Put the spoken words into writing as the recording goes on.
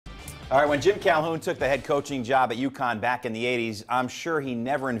All right, when Jim Calhoun took the head coaching job at UConn back in the 80s, I'm sure he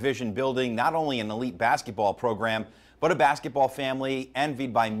never envisioned building not only an elite basketball program, but a basketball family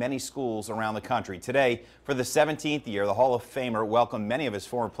envied by many schools around the country. Today, for the 17th year, the Hall of Famer welcomed many of his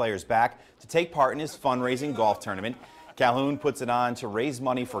former players back to take part in his fundraising golf tournament. Calhoun puts it on to raise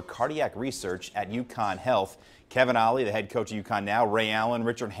money for cardiac research at UConn Health. Kevin Ollie, the head coach of UConn now, Ray Allen,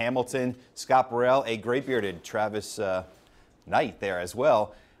 Richard Hamilton, Scott Burrell, a gray-bearded Travis Knight there as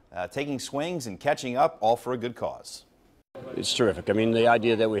well. Taking swings and catching up, all for a good cause. It's terrific. I mean, the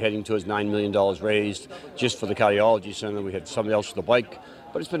idea that we're heading towards $9 million raised just for the cardiology center. We had somebody else for the bike,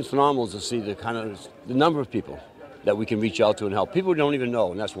 but it's been phenomenal to see the number of people that we can reach out to and help. People we don't even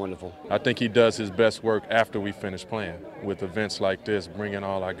know, and that's wonderful. I think he does his best work after we finish playing with events like this, bringing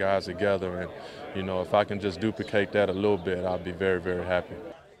all our guys together. And, you know, if I can just duplicate that a little bit, I'll be very, very happy.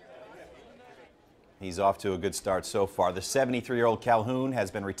 He's off to a good start so far. The 73-year-old Calhoun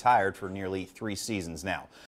has been retired for nearly 3 seasons now.